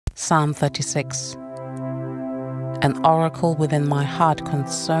Psalm 36. An oracle within my heart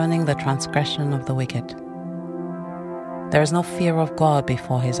concerning the transgression of the wicked. There is no fear of God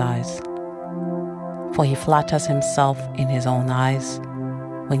before his eyes, for he flatters himself in his own eyes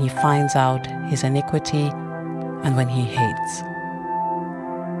when he finds out his iniquity and when he hates.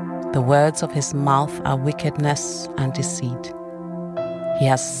 The words of his mouth are wickedness and deceit. He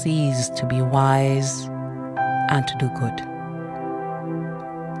has ceased to be wise and to do good.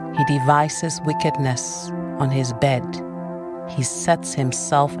 He devises wickedness on his bed. He sets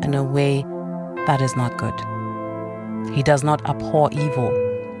himself in a way that is not good. He does not abhor evil.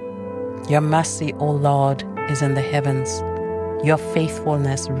 Your mercy, O Lord, is in the heavens. Your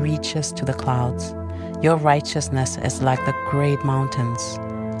faithfulness reaches to the clouds. Your righteousness is like the great mountains.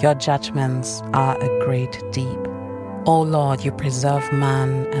 Your judgments are a great deep. O Lord, you preserve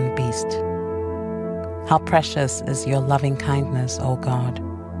man and beast. How precious is your loving kindness, O God.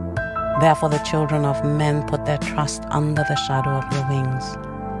 Therefore the children of men put their trust under the shadow of your wings.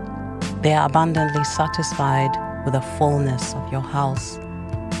 They are abundantly satisfied with the fullness of your house,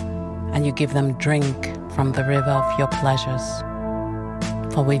 and you give them drink from the river of your pleasures.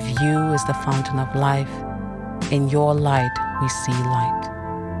 For with you is the fountain of life. In your light we see light.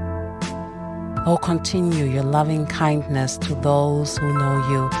 Oh, continue your loving kindness to those who know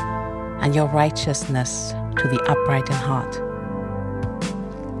you, and your righteousness to the upright in heart.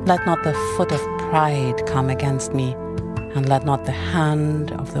 Let not the foot of pride come against me, and let not the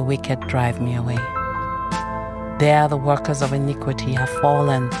hand of the wicked drive me away. There the workers of iniquity have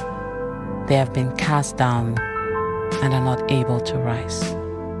fallen. They have been cast down and are not able to rise.